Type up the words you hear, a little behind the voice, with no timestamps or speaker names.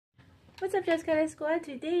What's up, Jessica Squad?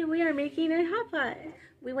 Today we are making a hot pot.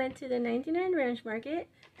 We went to the 99 Ranch Market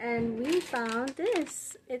and we found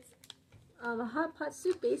this. It's a hot pot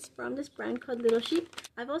soup base from this brand called Little Sheep.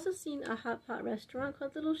 I've also seen a hot pot restaurant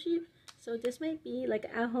called Little Sheep, so this might be like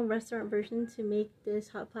an at-home restaurant version to make this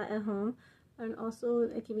hot pot at home, and also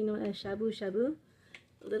it can be known as Shabu Shabu.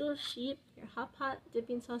 Little Sheep, your hot pot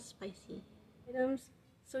dipping sauce spicy items.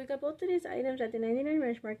 So we got both of these items at the 99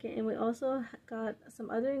 Ranch Market, and we also got some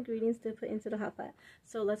other ingredients to put into the hot pot.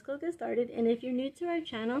 So let's go get started. And if you're new to our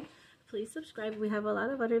channel, please subscribe. We have a lot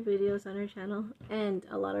of other videos on our channel and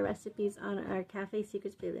a lot of recipes on our Cafe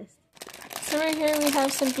Secrets playlist. So right here we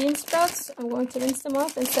have some bean sprouts. I'm going to rinse them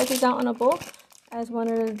off and set these out on a bowl as one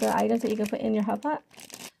of the items that you can put in your hot pot.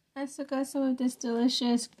 I also got some of this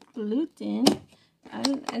delicious gluten.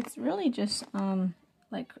 And it's really just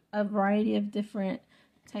like a variety of different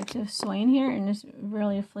types of soy in here, and it's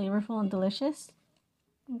really flavorful and delicious.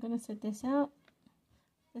 I'm gonna set this out.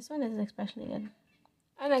 This one is especially good.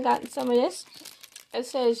 And I got some of this. It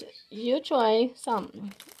says yu choy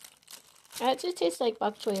some. It just tastes like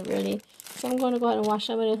bok choy really. So I'm going to go ahead and wash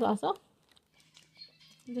some of this also.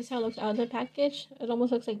 This is how it looks out of the package. It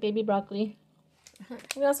almost looks like baby broccoli.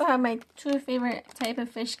 We also have my two favorite type of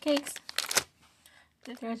fish cakes.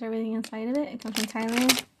 There's everything inside of it. It comes from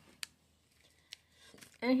Thailand.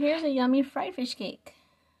 And here's a yummy fried fish cake.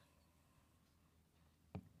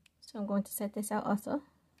 So I'm going to set this out also.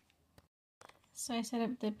 So I set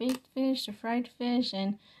up the baked fish, the fried fish,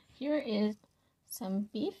 and here is some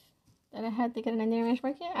beef that I had to get in the Ranch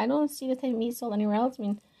Market. I don't see the type of meat sold anywhere else. I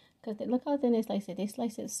mean, because look how thin they slice it. They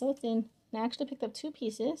slice it so thin. And I actually picked up 2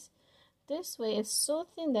 pieces. This way, it's so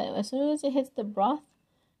thin that as soon as it hits the broth,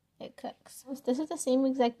 it cooks. This is the same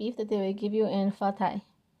exact beef that they would give you in pho Thai.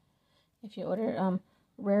 If you order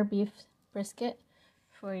rare beef brisket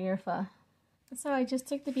for your pho. So I just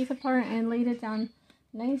took the beef apart and laid it down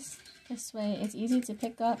nice. This way it's easy to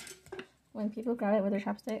pick up when people grab it with their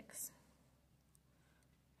chopsticks.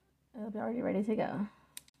 It'll be already ready to go.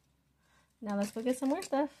 Now let's go get some more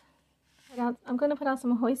stuff. I'm going to put out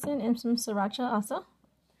some hoisin and some sriracha also.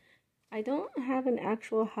 I don't have an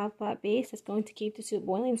actual hot pot base that's going to keep the soup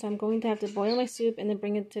boiling, so I'm going to have to boil my soup and then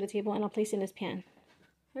bring it to the table, and I'll place it in this pan.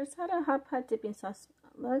 Here's how the hot pot dipping sauce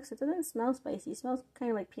looks. It doesn't smell spicy. It smells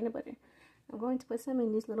kind of like peanut butter. I'm going to put some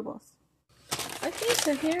in these little bowls. Okay,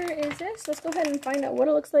 so here is this. Let's go ahead and find out what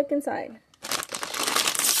it looks like inside.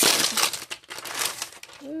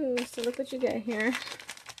 Ooh, so look what you get here.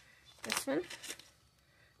 This one.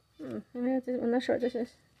 I'm not sure what this is.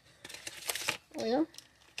 Oil.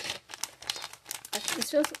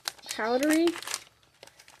 This feels powdery.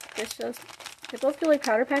 They both feel like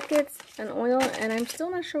powder packets and oil, and I'm still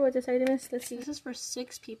not sure what this item is. Let's see. This is for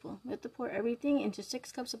 6 people. We have to pour everything into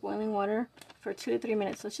 6 cups of boiling water for 2 to 3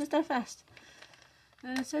 minutes. So it's just that fast.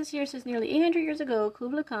 And it says here, nearly 800 years ago,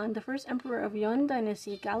 Kublai Khan, the first emperor of Yuan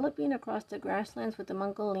dynasty, galloping across the grasslands with the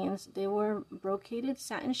Mongolians, they wore brocaded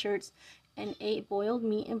satin shirts and ate boiled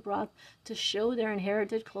meat and broth to show their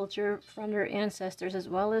inherited culture from their ancestors as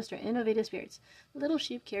well as their innovative spirits. Little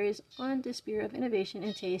Sheep carries on this spirit of innovation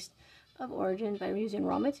and taste of origin by using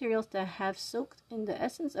raw materials that have soaked in the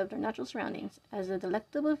essence of their natural surroundings. As a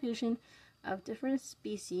delectable fusion of different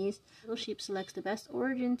species, Little Sheep selects the best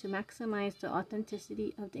origin to maximize the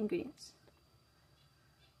authenticity of the ingredients.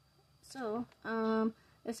 So,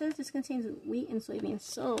 it says this contains wheat and soybeans,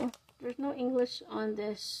 so there's no English on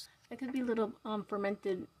this. It could be little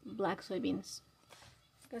fermented black soybeans.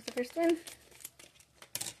 That's the first one.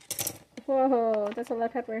 Whoa, that's a lot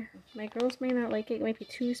of pepper. My girls may not like it. It might be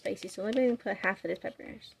too spicy, so let me put half of this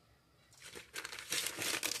peppers.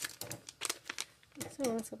 So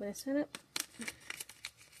let's open this one up.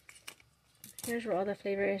 Here's where all the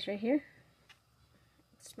flavor is right here.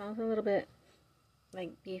 It smells a little bit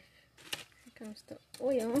like beef. Here comes the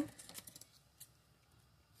oil.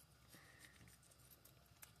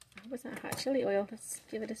 I hope it's not hot chili oil. Let's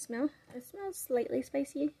give it a smell. It smells slightly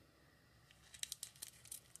spicy.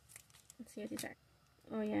 Let's see what these are.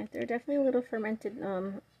 Oh yeah, they're definitely a little fermented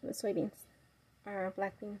soybeans or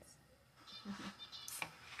black beans.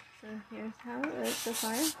 So here's how it looks so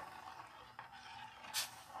far.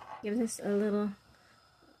 Give this a little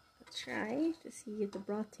try to see if the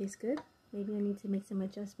broth tastes good. Maybe I need to make some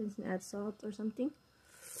adjustments and add salt or something.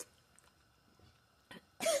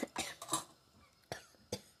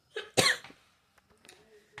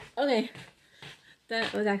 Okay,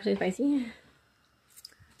 that was actually spicy.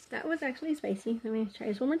 That was actually spicy. Let me try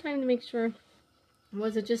this one more time to make sure.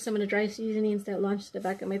 Was it just some of the dry seasonings that launched the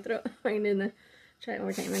back of my throat? I'm gonna try it one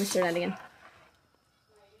more time. Let me stir that again.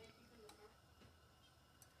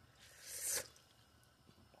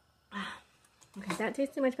 That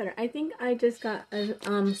tasted much better. I think I just got a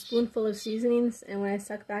spoonful of seasonings, and when I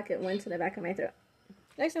sucked back, it went to the back of my throat.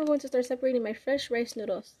 Next, I'm going to start separating my fresh rice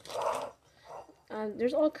noodles.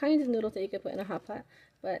 There's all kinds of noodles that you could put in a hot pot,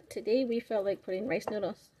 but today we felt like putting rice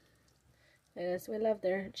noodles because we love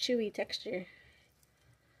their chewy texture.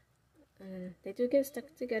 They do get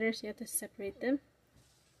stuck together, so you have to separate them.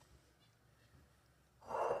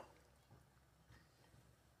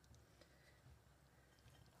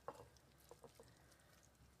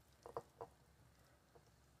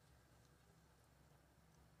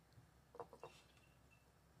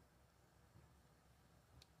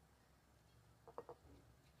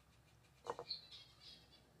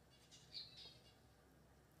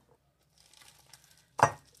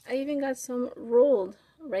 I even got some rolled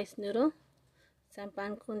rice noodle.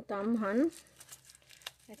 Bangkun Tam Han.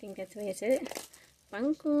 I think that's the way I said it.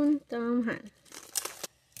 Bangkun Tam Han.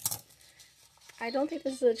 I don't think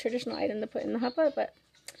this is a traditional item to put in the hot pot, but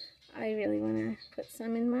I really want to put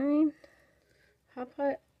some in mine. Hot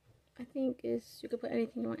pot, I think, is you could put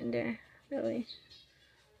anything you want in there, really,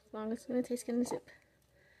 as long as it's going to taste good in the soup.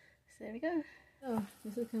 So there we go. So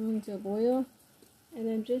this is coming to a boil, and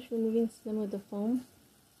I'm just removing some of the foam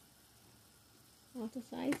off the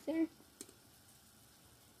sides there.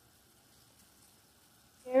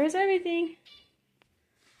 There's everything.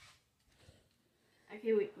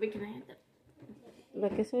 Okay, wait, can I have that?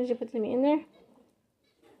 Look, as soon as you put the meat in there,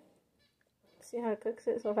 see how it cooks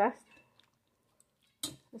it so fast?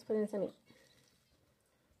 Let's put in some meat.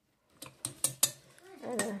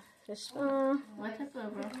 And a fish ball. What type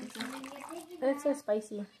of broth is that? It's a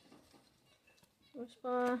spicy fish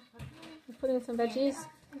ball. Let's put in some veggies.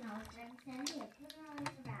 I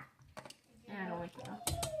don't like the broth.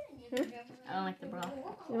 I don't like the broth.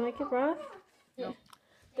 You don't like your broth? No.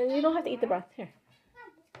 Then you don't have to eat the broth. Here.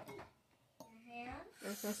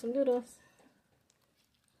 There's some noodles.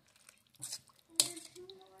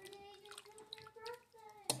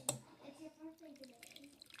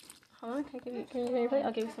 Hold on, can you give me a plate?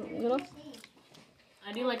 I'll give you some noodles.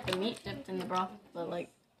 I do like the meat dipped in the broth, but like,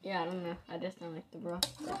 yeah, I don't know. I just don't like the broth.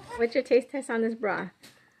 What's your taste test on this broth?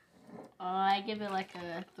 I give it like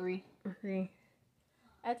a 3. A 3.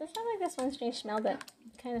 It does sound like this one strange smell, but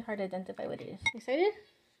it's kind of hard to identify what it is. Excited?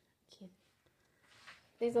 Okay.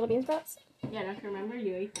 These little bean sprouts? Yeah, don't you remember?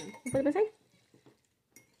 You ate them. Put them inside.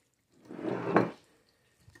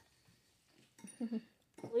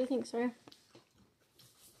 What do you think, Sawyer?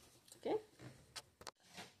 Okay.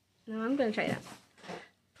 Now I'm going to try it out.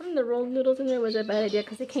 Putting the rolled noodles in there was a bad idea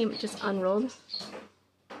because they came just unrolled.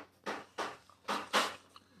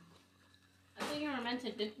 I think you were meant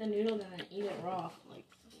to dip the noodles and then eat it raw. Like,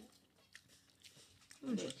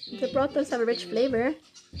 the broth does have a rich flavor.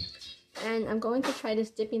 And I'm going to try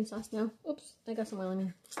this dipping sauce now. Oops, I got some oil in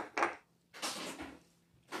me.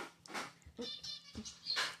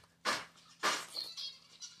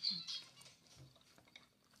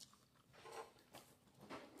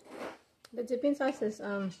 The dipping sauce is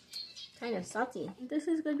kind of salty. This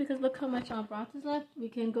is good because look how much broth is left. We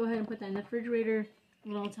can go ahead and put that in the refrigerator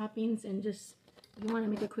with all toppings, and just, if you want to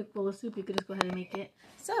make a quick bowl of soup, you could just go ahead and make it.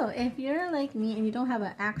 So if you're like me and you don't have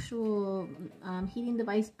an actual heating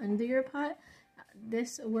device under your pot,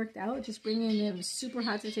 this worked out. Just bringing it super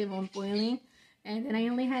hot to the table and boiling, and then I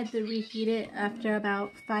only had to reheat it after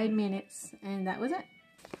about 5 minutes, and that was it.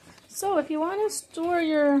 So if you want to store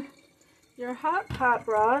your hot pot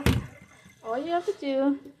broth, all you have to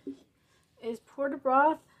do is pour the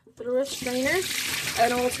broth through a strainer,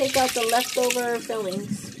 and it will take out the leftover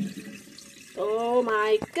fillings. Oh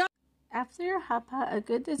my god! After your hot pot, a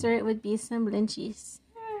good dessert would be some lychees.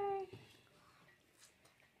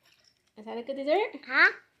 Is that a good dessert?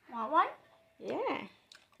 huh? Want one? Yeah.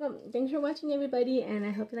 Well, thanks for watching, everybody, and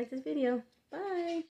I hope you like this video. Bye!